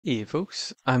Hey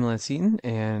folks, I'm Lance Eaton,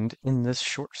 and in this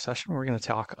short session, we're going to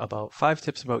talk about 5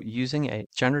 tips about using a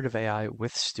generative AI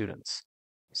with students.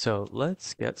 So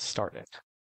let's get started.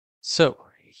 So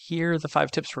here are the 5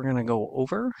 tips we're going to go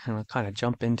over, and we'll kind of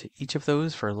jump into each of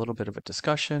those for a little bit of a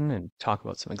discussion and talk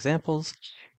about some examples.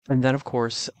 And then, of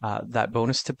course, that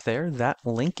bonus tip there, that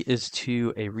link is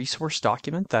to a resource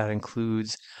document that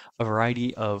includes a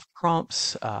variety of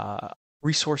prompts,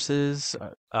 resources,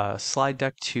 a slide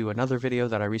deck to another video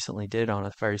that I recently did on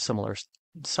a very similar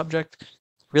subject.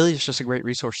 Really, it's just a great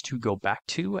resource to go back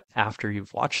to after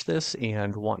you've watched this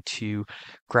and want to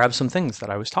grab some things that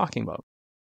I was talking about.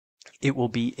 It will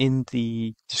be in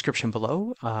the description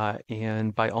below,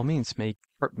 and by all means,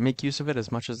 make use of it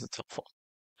as much as it's helpful.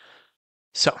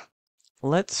 So,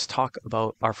 let's talk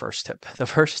about our first tip. The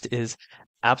first is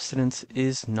abstinence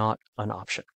is not an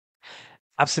option.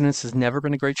 Abstinence has never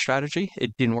been a great strategy.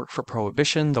 It didn't work for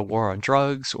prohibition, the war on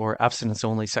drugs, or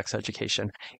abstinence-only sex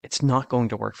education. It's not going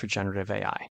to work for generative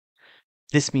AI.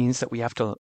 This means that we have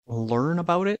to learn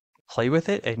about it, play with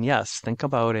it, and yes, think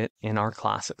about it in our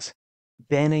classes.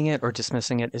 Banning it or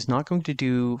dismissing it isn't going to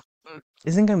do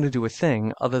a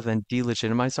thing other than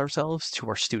delegitimize ourselves to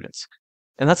our students.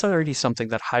 And that's already something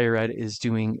that higher ed is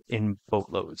doing in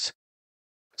boatloads.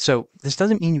 So this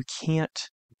doesn't mean you can't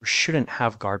or shouldn't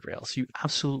have guardrails. You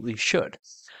absolutely should.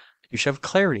 You should have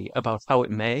clarity about how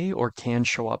it may or can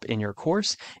show up in your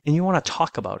course, and you want to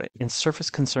talk about it and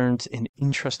surface concerns and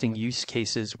interesting use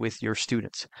cases with your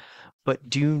students. But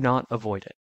do not avoid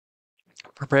it.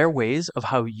 Prepare ways of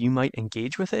how you might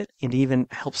engage with it and even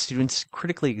help students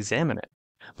critically examine it.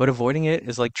 But avoiding it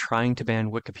is like trying to ban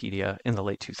Wikipedia in the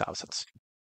late 2000s.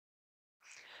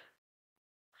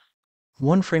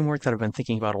 One framework that I've been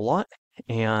thinking about a lot,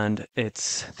 and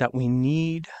it's that we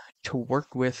need to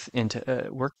work with and to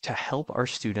work to help our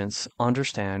students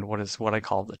understand what I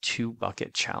call the 2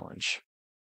 bucket challenge.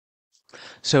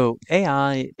 So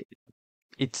AI,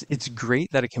 it's great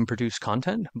that it can produce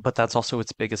content, but that's also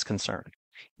its biggest concern.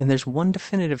 And there's one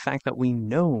definitive fact that we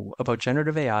know about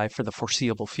generative AI for the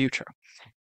foreseeable future.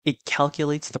 It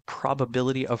calculates the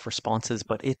probability of responses,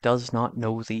 but it does not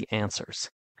know the answers.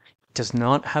 Does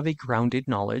not have a grounded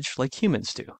knowledge like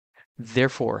humans do.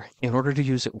 Therefore, in order to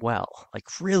use it well, like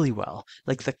really well,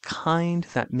 like the kind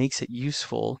that makes it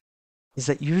useful, is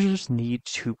that users need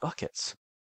 2 buckets.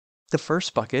 The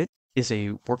first bucket is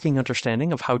a working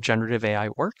understanding of how generative AI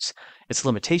works, its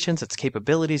limitations, its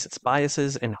capabilities, its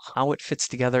biases, and how it fits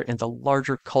together in the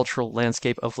larger cultural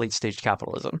landscape of late-stage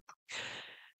capitalism.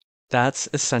 That's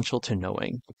essential to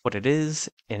knowing what it is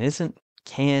and isn't,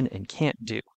 can and can't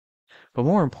do. But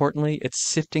more importantly, it's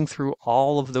sifting through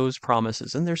all of those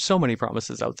promises, and there's so many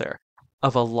promises out there,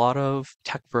 of a lot of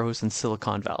tech bros in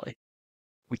Silicon Valley.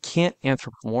 We can't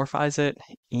anthropomorphize it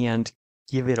and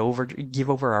give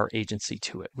over our agency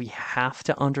to it. We have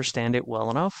to understand it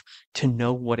well enough to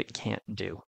know what it can't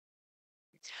do.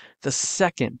 The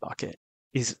second bucket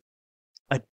is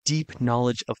a deep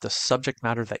knowledge of the subject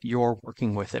matter that you're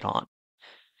working with it on.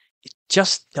 It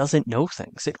just doesn't know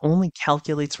things. It only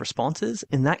calculates responses,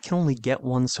 and that can only get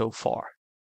one so far.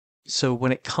 So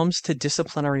when it comes to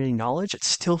disciplinary knowledge, it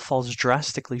still falls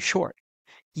drastically short.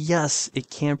 Yes,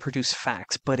 it can produce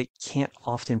facts, but it can't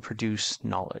often produce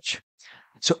knowledge.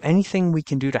 So anything we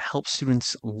can do to help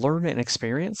students learn and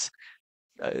experience,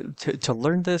 to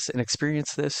learn this and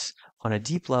experience this on a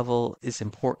deep level is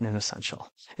important and essential.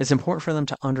 It's important for them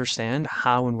to understand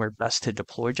how and where best to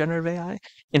deploy generative AI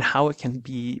and how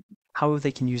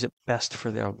they can use it best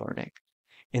for their learning.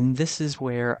 And this is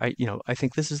where I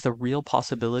think this is the real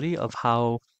possibility of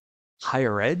how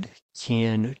higher ed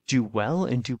can do well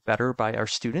and do better by our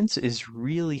students is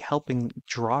really helping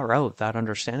draw out that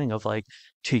understanding of like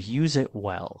to use it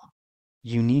well.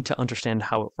 You need to understand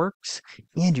how it works,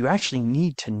 and you actually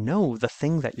need to know the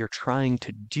thing that you're trying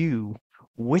to do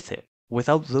with it.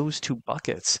 Without those 2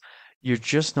 buckets, you're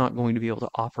just not going to be able to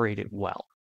operate it well.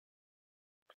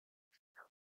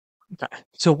 Okay.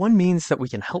 So one means that we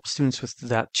can help students with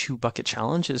that 2 bucket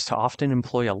challenge is to often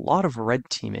employ a lot of red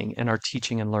teaming in our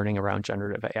teaching and learning around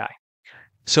generative AI.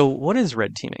 So what is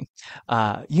red teaming?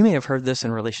 You may have heard this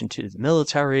in relation to the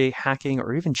military, hacking,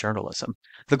 or even journalism.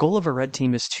 The goal of a red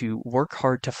team is to work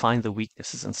hard to find the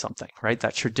weaknesses in something, right?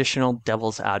 That traditional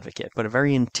devil's advocate, but a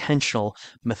very intentional,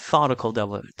 methodical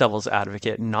devil's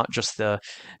advocate, not just the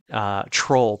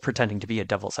troll pretending to be a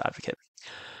devil's advocate.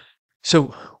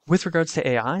 So, with regards to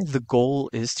AI, the goal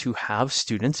is to have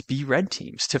students be red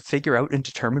teams to figure out and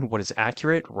determine what is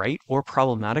accurate, right, or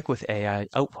problematic with AI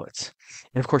outputs.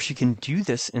 And of course, you can do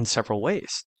this in several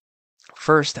ways.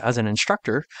 First, as an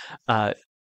instructor, uh,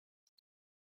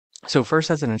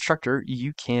 first as an instructor,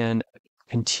 you can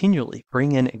continually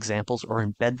bring in examples or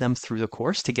embed them through the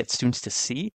course to get students to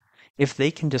see if they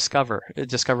can discover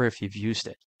if you've used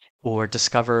it or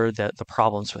discover the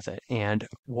problems with it and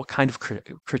what kind of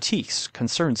critiques,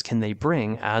 concerns can they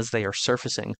bring as they are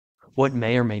surfacing what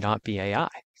may or may not be AI.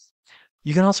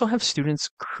 You can also have students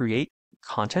create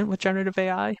content with generative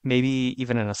AI, maybe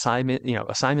even an assignment,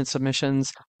 assignment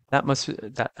submissions.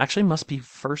 That actually must be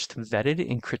first vetted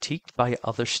and critiqued by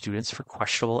other students for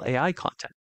questionable AI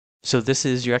content. So this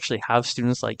is you actually have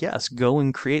students like, yes, go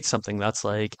and create something that's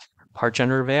like part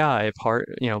generative AI,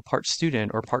 part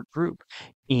student or part group.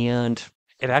 And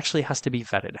it actually has to be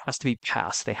vetted, it has to be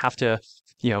passed. They have to,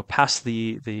 pass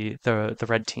the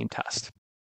red team test.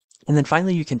 And then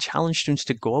finally, you can challenge students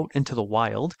to go out into the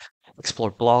wild,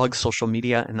 explore blogs, social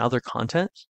media, and other content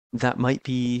that might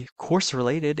be course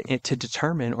related and to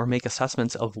determine or make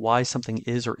assessments of why something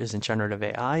is or isn't generative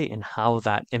AI and how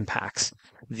that impacts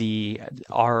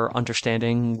our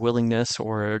understanding, willingness,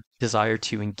 or desire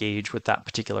to engage with that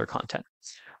particular content.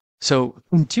 So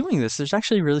in doing this, there's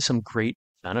actually really some great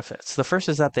benefits. The first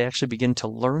is that they actually begin to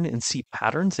learn and see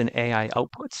patterns in AI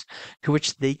outputs to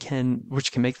which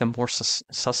can make them more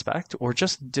suspect or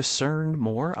just discern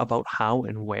more about how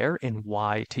and where and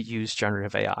why to use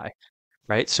generative AI,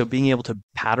 right? So being able to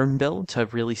pattern build to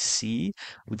really see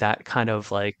that kind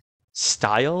of like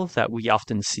style that we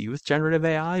often see with generative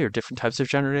AI or different types of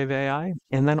generative AI,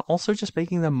 and then also just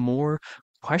making them more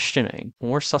questioning,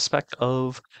 more suspect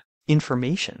of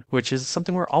information, which is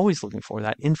something we're always looking for,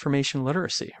 that information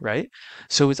literacy, right?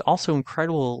 So it's also an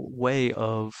incredible way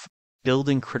of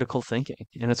building critical thinking.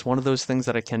 And it's one of those things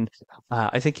that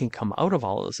I think can come out of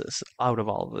all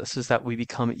of this is that we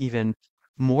become even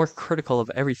more critical of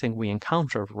everything we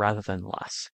encounter rather than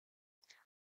less.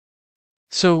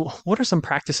 So, what are some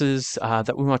practices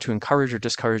that we want to encourage or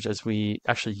discourage as we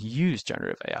actually use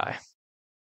generative AI?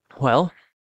 Well,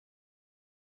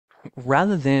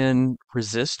 rather than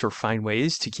resist or find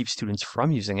ways to keep students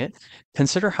from using it,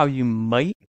 consider how you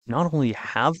might not only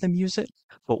have them use it,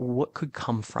 but what could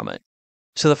come from it.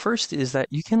 So the first is that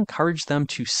you can encourage them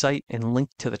to cite and link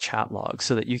to the chat log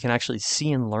so that you can actually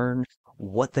see and learn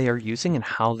what they are using and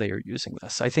how they are using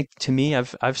this. I think to me,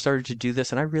 I've started to do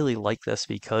this and I really like this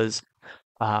because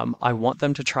I want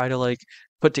them to try to like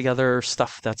put together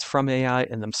stuff that's from AI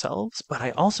in themselves, but I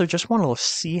also just want to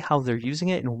see how they're using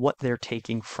it and what they're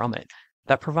taking from it.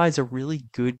 That provides a really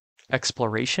good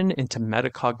exploration into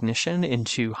metacognition,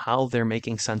 into how they're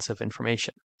making sense of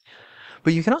information.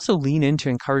 But you can also lean into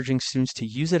encouraging students to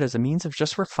use it as a means of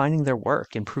just refining their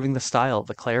work, improving the style,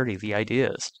 the clarity, the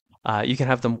ideas. You can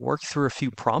have them work through a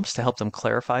few prompts to help them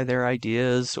clarify their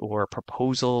ideas or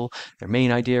proposal, their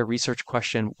main idea, research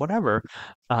question, whatever.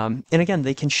 And again,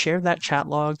 they can share that chat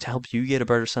log to help you get a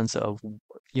better sense of,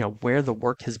 where the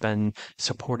work has been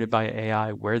supported by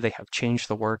AI, where they have changed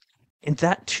the work. And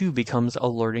that too becomes a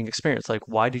learning experience. Like,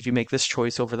 why did you make this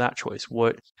choice over that choice?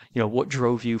 What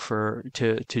drove you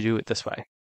to do it this way?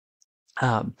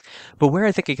 Um, but where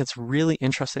I think it gets really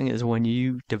interesting is when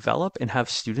you develop and have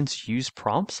students use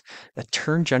prompts that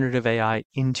turn generative AI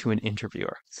into an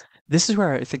interviewer. This is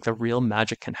where I think the real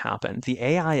magic can happen. The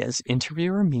AI as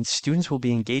interviewer means students will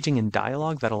be engaging in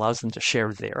dialogue that allows them to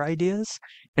share their ideas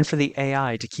and for the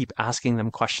AI to keep asking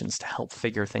them questions to help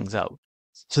figure things out.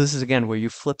 So this is again where you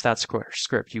flip that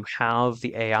script. You have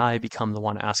the AI become the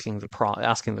one asking the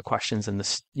questions, and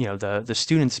the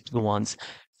students the ones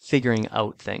figuring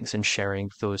out things and sharing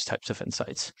those types of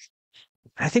insights.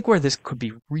 I think where this could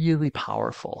be really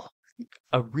powerful,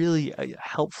 a really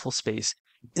helpful space,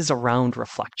 is around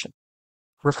reflection.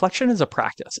 Reflection is a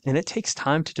practice, and it takes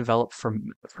time to develop for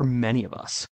many of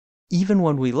us. Even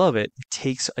when we love it, it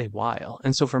takes a while.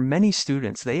 And so for many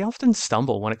students, they often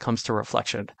stumble when it comes to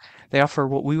reflection. They offer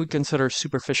what we would consider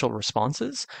superficial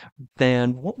responses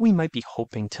than what we might be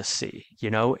hoping to see,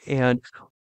 And,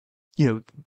 you know,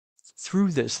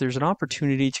 through this, there's an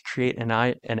opportunity to create an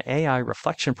AI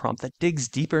reflection prompt that digs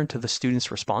deeper into the student's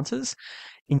responses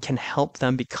and can help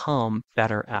them become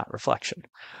better at reflection.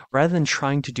 Rather than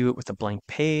trying to do it with a blank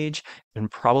page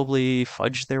and probably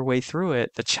fudge their way through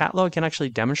it, the chat log can actually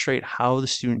demonstrate how the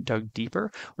student dug deeper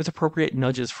with appropriate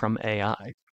nudges from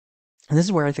AI. And this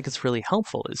is where I think it's really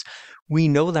helpful is we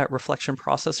know that reflection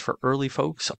process for early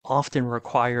folks often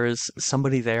requires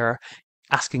somebody there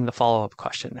asking the follow-up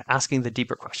question, asking the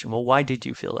deeper question. Well, why did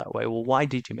you feel that way? Well, why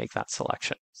did you make that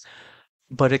selection?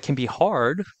 But it can be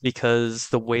hard because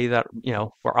the way that,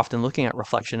 we're often looking at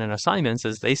reflection and assignments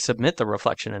is they submit the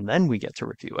reflection and then we get to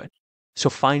review it.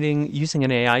 So using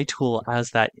an AI tool as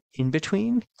that in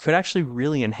between could actually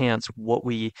really enhance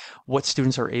what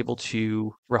students are able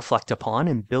to reflect upon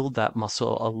and build that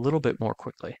muscle a little bit more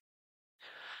quickly.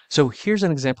 So here's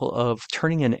an example of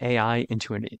turning an AI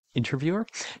into an interviewer.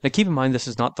 Now keep in mind, this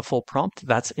is not the full prompt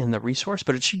that's in the resource,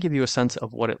 but it should give you a sense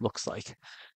of what it looks like.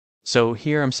 So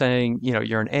here I'm saying,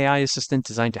 you're an AI assistant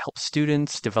designed to help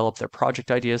students develop their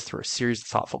project ideas through a series of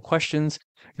thoughtful questions.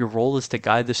 Your role is to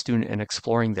guide the student in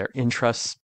exploring their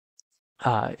interests,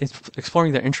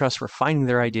 refining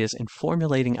their ideas, and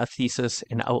formulating a thesis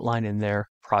and outline in their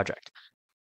project.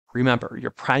 Remember,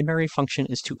 your primary function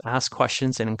is to ask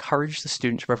questions and encourage the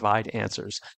student to provide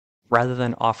answers rather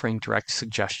than offering direct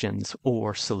suggestions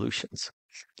or solutions.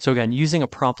 So again, using a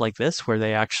prompt like this where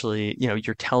they actually,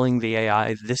 you're telling the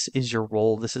AI, this is your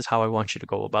role, this is how I want you to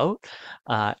go about,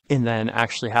 and then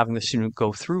actually having the student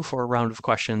go through for a round of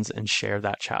questions and share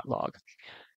that chat log.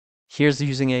 Here's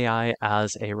using AI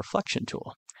as a reflection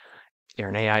tool. You're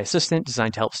an AI assistant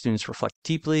designed to help students reflect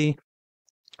deeply.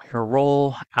 Your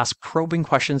role, ask probing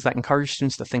questions that encourage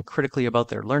students to think critically about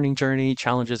their learning journey,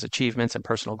 challenges, achievements, and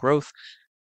personal growth.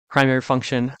 Primary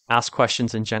function, ask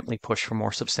questions and gently push for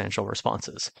more substantial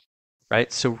responses,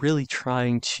 right? So really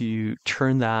trying to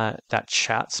turn that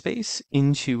chat space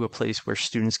into a place where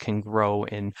students can grow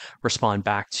and respond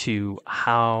back to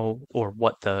how or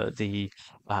what the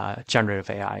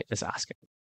generative AI is asking.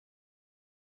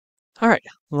 All right,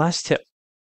 last tip.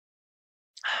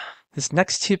 This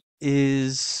next tip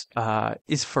is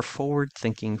for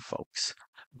forward-thinking folks,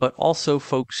 but also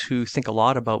folks who think a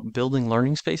lot about building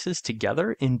learning spaces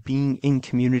together and being in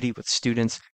community with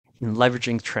students and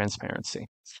leveraging transparency.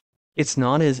 It's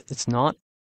not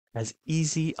as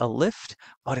easy a lift,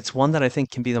 but it's one that I think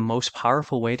can be the most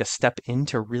powerful way to step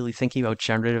into really thinking about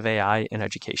generative AI in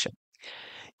education.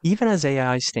 Even as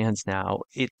AI stands now,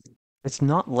 it's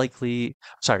not likely,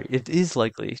 sorry, it is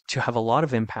likely to have a lot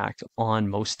of impact on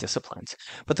most disciplines.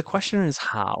 But the question is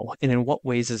how, and in what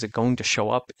ways is it going to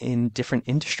show up in different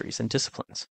industries and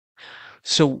disciplines?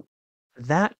 So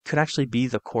that could actually be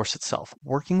the course itself,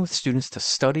 working with students to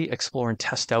study, explore, and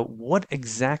test out what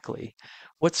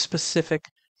specific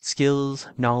skills,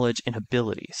 knowledge, and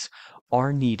abilities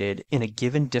are needed in a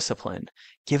given discipline,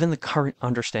 given the current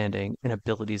understanding and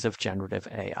abilities of generative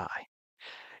AI.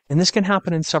 And this can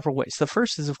happen in several ways. The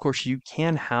first is, of course, you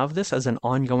can have this as an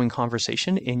ongoing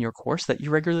conversation in your course that you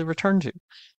regularly return to.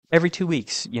 Every 2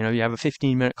 weeks, you have a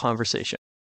 15-minute conversation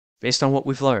based on what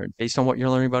we've learned, based on what you're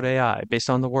learning about AI, based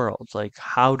on the world. Like,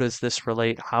 how does this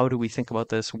relate? How do we think about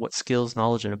this? What skills,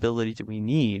 knowledge, and ability do we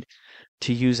need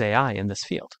to use AI in this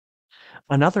field?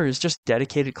 Another is just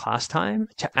dedicated class time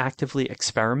to actively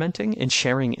experimenting and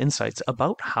sharing insights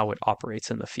about how it operates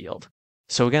in the field.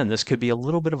 So again, this could be a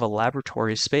little bit of a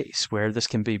laboratory space where this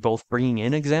can be both bringing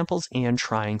in examples and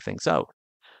trying things out.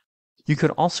 You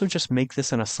could also just make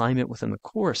this an assignment within the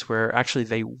course where actually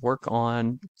they work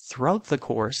on throughout the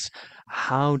course,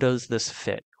 how does this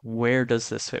fit? Where does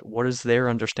this fit? What is their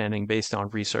understanding based on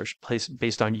research,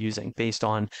 based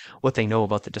on what they know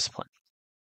about the discipline?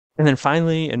 And then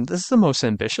finally, and this is the most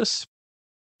ambitious,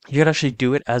 you could actually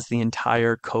do it as the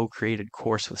entire co-created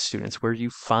course with students where you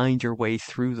find your way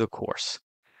through the course.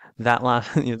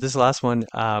 This last one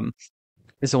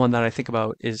is the one that I think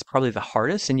about is probably the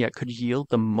hardest and yet could yield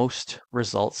the most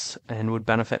results and would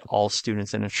benefit all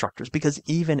students and instructors. Because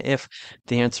even if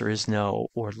the answer is no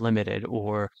or limited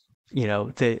or,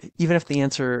 even if the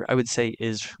answer I would say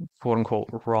is quote unquote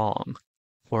wrong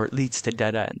or it leads to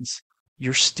dead ends,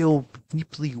 you're still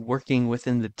deeply working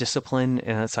within the discipline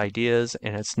and its ideas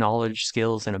and its knowledge,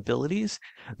 skills, and abilities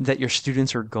that your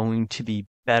students are going to be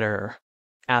better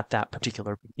at that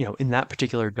particular, in that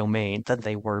particular domain than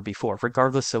they were before,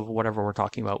 regardless of whatever we're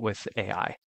talking about with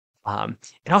AI.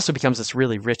 It also becomes this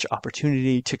really rich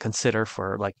opportunity to consider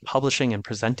for like publishing and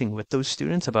presenting with those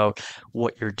students about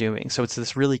what you're doing. So it's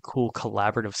this really cool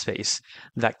collaborative space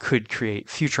that could create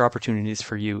future opportunities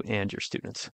for you and your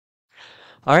students.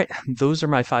 All right, those are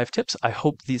my 5 tips. I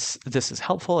hope this is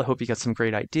helpful. I hope you got some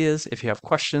great ideas. If you have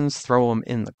questions, throw them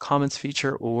in the comments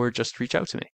feature or just reach out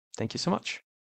to me. Thank you so much.